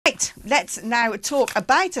But let's now talk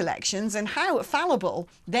about elections and how fallible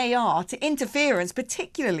they are to interference,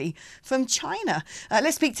 particularly from China.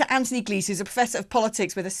 Let's speak to Anthony Glees, who's a professor of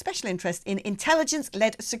politics with a special interest in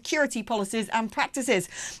intelligence-led security policies and practices.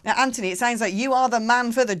 Now, Anthony, it sounds like you are the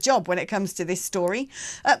man for the job when it comes to this story.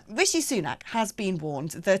 Rishi Sunak has been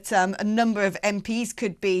warned that a number of MPs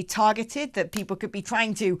could be targeted, that people could be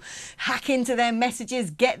trying to hack into their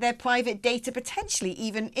messages, get their private data, potentially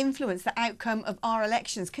even influence the outcome of our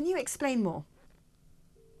elections. Can you explain more?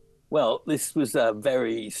 Well, this was a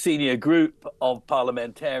very senior group of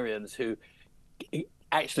parliamentarians who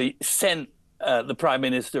actually sent the Prime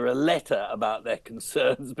Minister a letter about their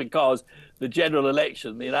concerns because the general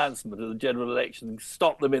election, the announcement of the general election,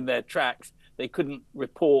 stopped them in their tracks. They couldn't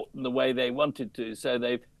report in the way they wanted to, so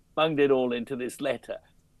they've bunged it all into this letter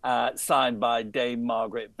signed by Dame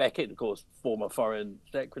Margaret Beckett, of course, former Foreign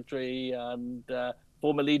Secretary and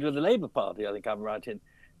former leader of the Labour Party, I think I'm right in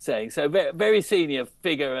saying. So very senior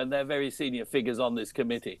figure, and they're very senior figures on this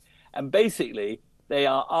committee. And basically, they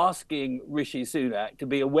are asking Rishi Sunak to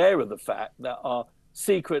be aware of the fact that our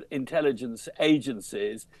secret intelligence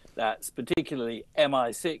agencies, that's particularly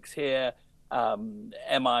MI6 here,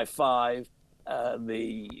 MI5,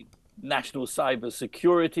 the National Cyber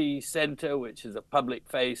Security Centre, which is a public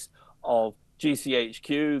face of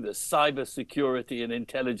GCHQ, the Cyber Security and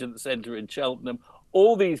Intelligence Centre in Cheltenham.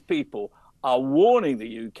 All these people are warning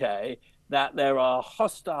the UK that there are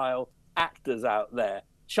hostile actors out there,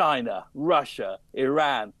 China, Russia,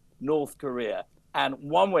 Iran, North Korea, and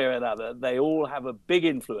one way or another, they all have a big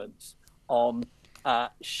influence on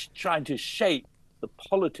trying to shape the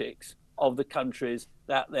politics of the countries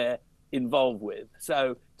that they're involved with.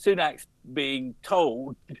 So Sunak's being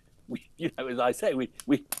told, as I say, we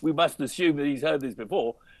must assume that he's heard this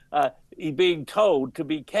before. He's being told to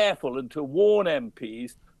be careful and to warn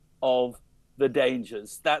MPs of the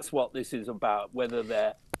dangers. That's what this is about, whether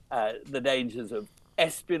they're the dangers of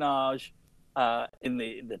espionage in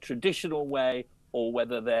the traditional way, or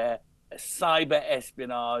whether they're cyber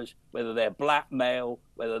espionage, whether they're blackmail,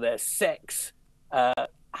 whether they're sex,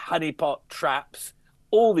 honeypot traps,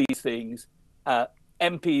 all these things.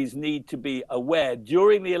 MPs need to be aware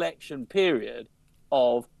during the election period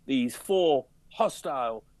of these four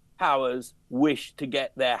hostile powers wish to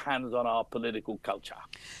get their hands on our political culture.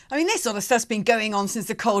 I mean, this sort of stuff's been going on since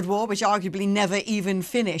the Cold War, which arguably never even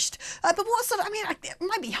finished. But what sort of, it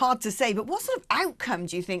might be hard to say, but what sort of outcome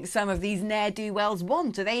do you think some of these ne'er-do-wells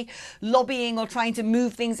want? Are they lobbying or trying to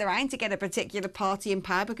move things around to get a particular party in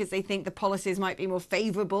power because they think the policies might be more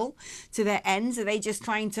favourable to their ends? Are they just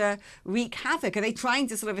trying to wreak havoc? Are they trying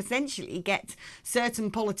to sort of essentially get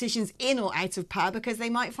certain politicians in or out of power because they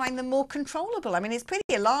might find them more controllable? I mean, it's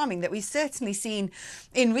pretty alarming that we've certainly seen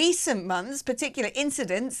in recent months particular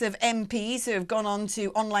incidents of MPs who have gone on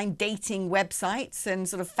to online dating websites and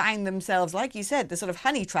sort of found themselves, like you said, the sort of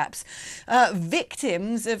honey traps,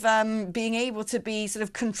 victims of being able to be sort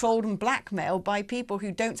of controlled and blackmailed by people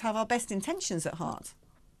who don't have our best intentions at heart.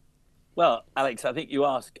 Well, Alex, I think you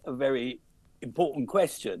ask a very important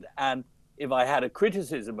question. And if I had a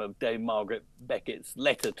criticism of Dame Margaret Beckett's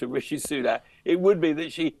letter to Rishi Sunak, it would be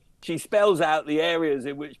that she spells out the areas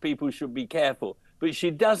in which people should be careful, but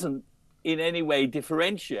she doesn't in any way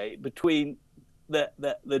differentiate between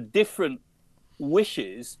the different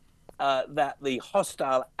wishes that the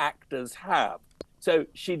hostile actors have. So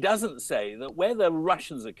she doesn't say that where the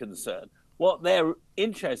Russians are concerned, what they're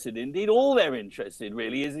interested in, indeed all they're interested in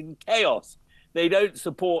really, is in chaos. They don't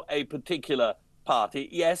support a particular party.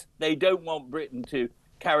 Yes, they don't want Britain to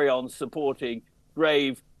carry on supporting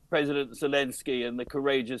brave President Zelensky and the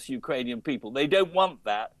courageous Ukrainian people. They don't want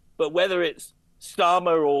that. But whether it's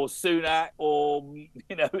Starmer or Sunak or,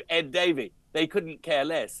 Ed Davey, they couldn't care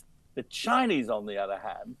less. The Chinese, on the other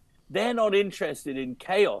hand, they're not interested in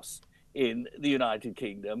chaos in the United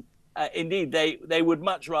Kingdom. Indeed, they would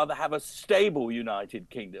much rather have a stable United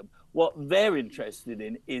Kingdom. What they're interested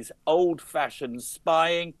in is old-fashioned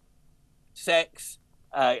spying, sex,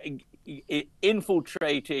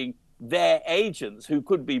 infiltrating their agents, who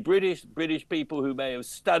could be British people who may have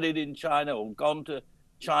studied in China or gone to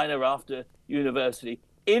China after university,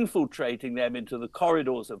 infiltrating them into the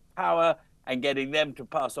corridors of power and getting them to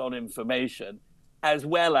pass on information, as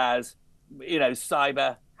well as,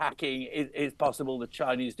 cyber hacking is possible. The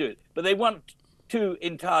Chinese do it. But they want two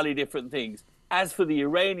entirely different things. As for the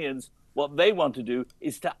Iranians, what they want to do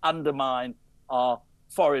is to undermine our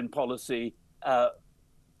foreign policy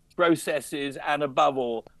processes and, above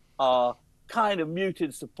all, our kind of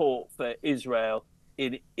muted support for Israel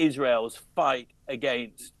in Israel's fight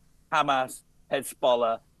against Hamas,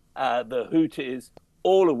 Hezbollah, the Houthis,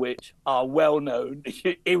 all of which are well-known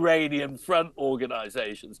Iranian front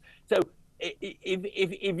organizations. So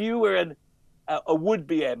if you were a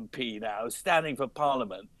would-be MP now standing for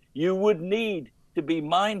Parliament, you would need to be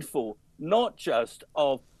mindful not just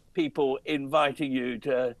of people inviting you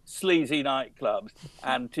to sleazy nightclubs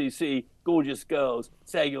and to see gorgeous girls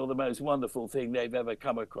saying you're the most wonderful thing they've ever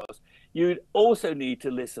come across. You'd also need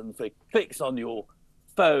to listen for clicks on your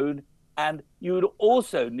phone, and you would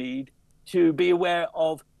also need to be aware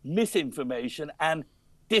of misinformation and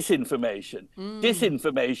disinformation.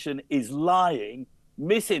 Disinformation is lying.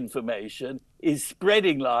 Misinformation is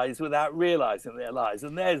spreading lies without realizing they're lies.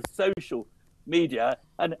 And there's social media.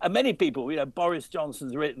 And many people, Boris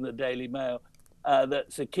Johnson's written in the Daily Mail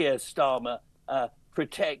that Sir Keir Starmer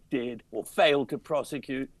protected or failed to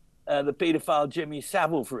prosecute the paedophile Jimmy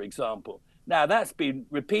Savile, for example. Now, that's been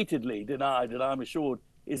repeatedly denied, and I'm assured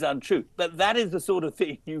is untrue. But that is the sort of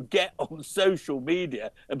thing you get on social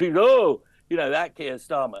media. And people, that Keir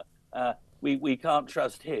Starmer, we can't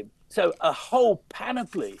trust him. So a whole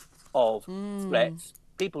panoply of threats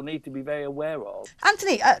people need to be very aware of.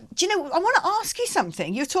 Anthony, do you know, I want to ask you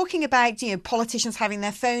something. You're talking about, politicians having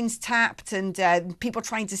their phones tapped and people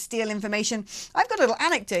trying to steal information. I've got a little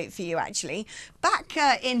anecdote for you, actually. Back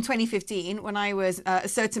in 2015, when I was a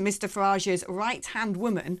certain Mr. Farage's right-hand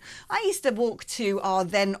woman, I used to walk to our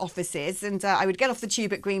then offices, and I would get off the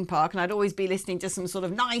tube at Green Park, and I'd always be listening to some sort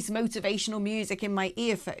of nice motivational music in my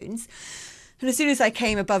earphones. And as soon as I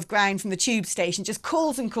came above ground from the tube station, just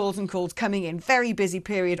calls and calls and calls coming in. Very busy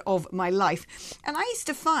period of my life. And I used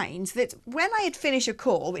to find that when I had finished a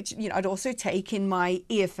call, which I'd also take in my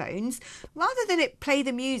earphones, rather than it play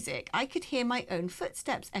the music, I could hear my own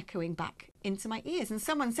footsteps echoing back into my ears. And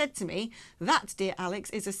someone said to me, that, dear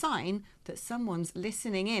Alex, is a sign that someone's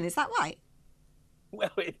listening in. Is that right?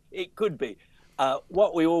 Well, it could be.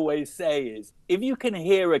 What we always say is, if you can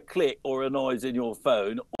hear a click or a noise in your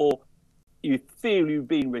phone, or you feel you've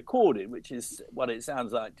been recorded, which is what it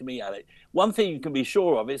sounds like to me, Alex. One thing you can be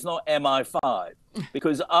sure of, it's not MI5,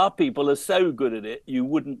 because our people are so good at it, you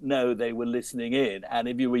wouldn't know they were listening in. And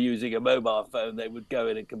if you were using a mobile phone, they would go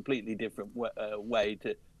in a completely different way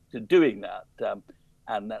to doing that.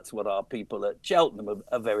 And that's what our people at Cheltenham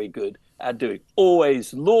are very good at doing.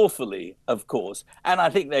 Always lawfully, of course. And I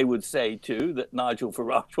think they would say, too, that Nigel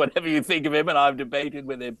Farage, whatever you think of him, and I've debated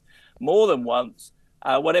with him more than once,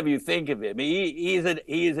 whatever you think of him, he is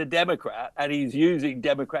a Democrat, and he's using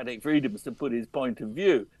democratic freedoms to put his point of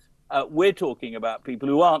view. We're talking about people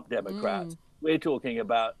who aren't Democrats. We're talking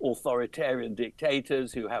about authoritarian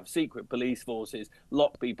dictators who have secret police forces,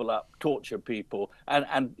 lock people up, torture people,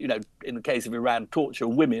 and in the case of Iran, torture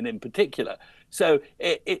women in particular. So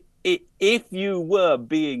if you were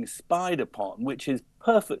being spied upon, which is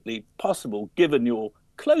perfectly possible given your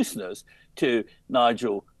closeness to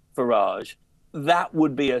Nigel Farage, that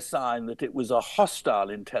would be a sign that it was a hostile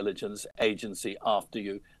intelligence agency after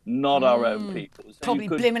you, not our own people. So probably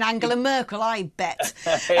blimmin' Angela Merkel, I bet.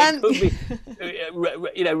 It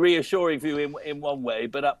could be, reassuring for you in one way,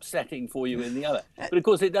 but upsetting for you in the other. But of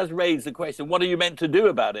course, it does raise the question: what are you meant to do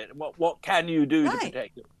about it? What can you do to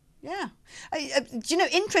protect them? Yeah.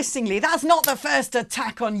 Interestingly, that's not the first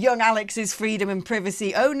attack on young Alex's freedom and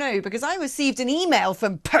privacy. Oh, no, because I received an email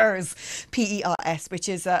from PERS, P-E-R-S, which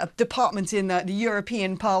is a department in the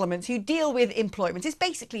European Parliament who deal with employment. It's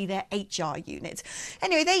basically their HR unit.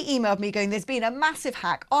 Anyway, they emailed me going, there's been a massive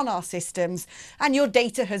hack on our systems and your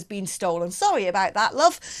data has been stolen. Sorry about that,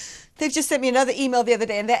 love. They've just sent me another email the other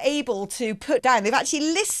day and they're able to put down, they've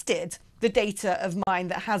actually listed the data of mine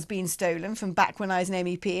that has been stolen from back when I was an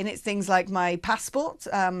MEP, and it's things like my passport,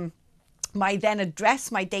 my then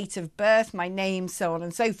address, my date of birth, my name, so on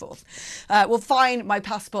and so forth. Well, fine, my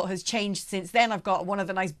passport has changed since then. I've got one of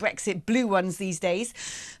the nice Brexit blue ones these days.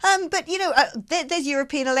 But, there's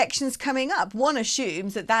European elections coming up. One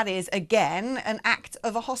assumes that is, again, an act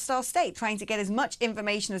of a hostile state, trying to get as much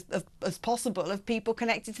information as possible of people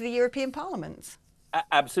connected to the European Parliament.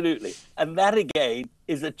 Absolutely. And that, again,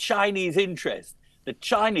 is a Chinese interest. The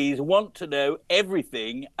Chinese want to know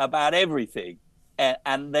everything about everything.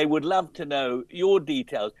 And they would love to know your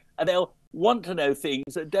details. And they'll want to know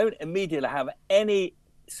things that don't immediately have any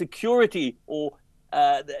security or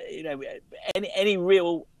any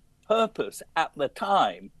real purpose at the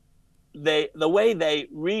time. The way they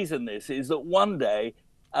reason this is that one day,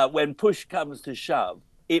 when push comes to shove,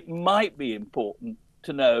 it might be important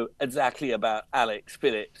to know exactly about Alex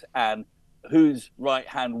Phillips and whose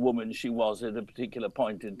right-hand woman she was at a particular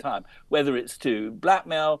point in time, whether it's to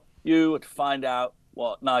blackmail you or to find out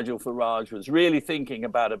what Nigel Farage was really thinking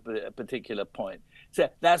about a particular point. So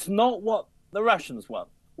that's not what the Russians want.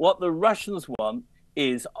 What the Russians want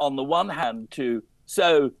is, on the one hand, to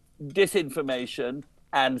sow disinformation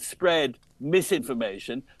and spread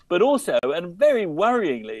misinformation, but also, and very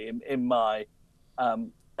worryingly, in my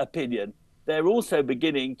opinion, they're also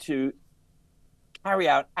beginning to carry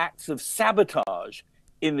out acts of sabotage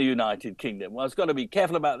in the United Kingdom. Well, I've got to be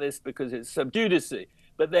careful about this because it's sub judice,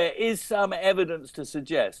 but there is some evidence to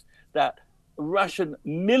suggest that Russian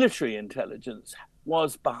military intelligence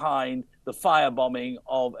was behind the firebombing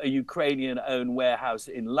of a Ukrainian-owned warehouse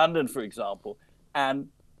in London, for example, and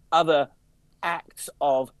other acts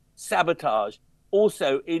of sabotage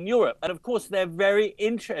also in Europe. And of course, they're very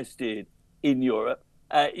interested in Europe.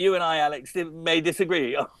 You and I, Alex, may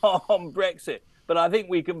disagree on Brexit, but I think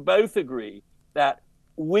we can both agree that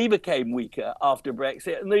we became weaker after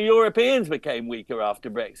Brexit and the Europeans became weaker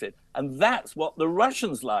after Brexit. And that's what the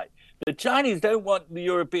Russians like. The Chinese don't want the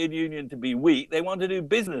European Union to be weak. They want to do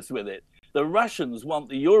business with it. The Russians want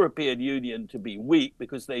the European Union to be weak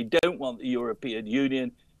because they don't want the European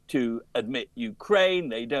Union to admit Ukraine.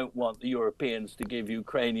 They don't want the Europeans to give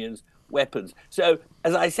Ukrainians weapons. So,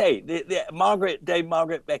 as I say, Dame Margaret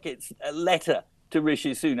Beckett's letter to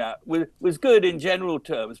Rishi Sunak was good in general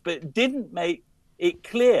terms, but it didn't make it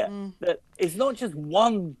clear that it's not just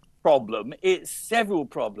one problem, it's several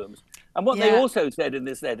problems. And what they also said in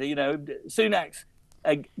this letter, Sunak's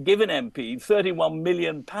given MP £31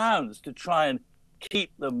 million to try and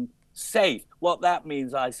keep them safe. What that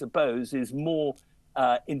means, I suppose, is more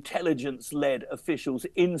intelligence-led officials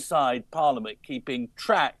inside Parliament keeping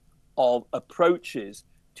track of approaches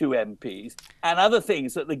to MPs and other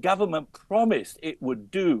things that the government promised it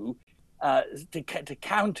would do to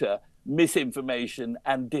counter misinformation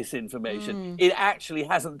and disinformation. It actually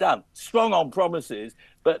hasn't done. Strong on promises,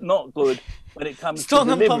 but not good when it comes strong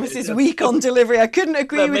to on promises, weak on delivery. I couldn't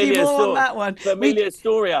agree with you more on that one. Familiar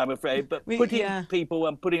story, I'm afraid, but putting people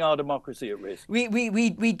and putting our democracy at risk.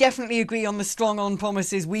 We definitely agree on the strong on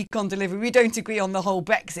promises, weak on delivery. We don't agree on the whole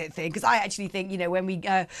Brexit thing, because I actually think, when we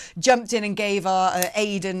jumped in and gave our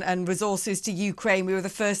aid and resources to Ukraine, we were the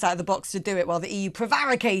first out of the box to do it, while the EU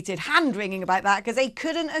prevaricated, hand-wringing about that, because they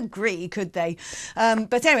couldn't agree, could they?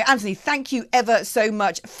 But anyway, Anthony, thank you ever so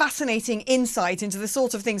much. Fascinating insight into the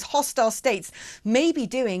sort of things hostile states may be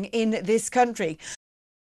doing in this country.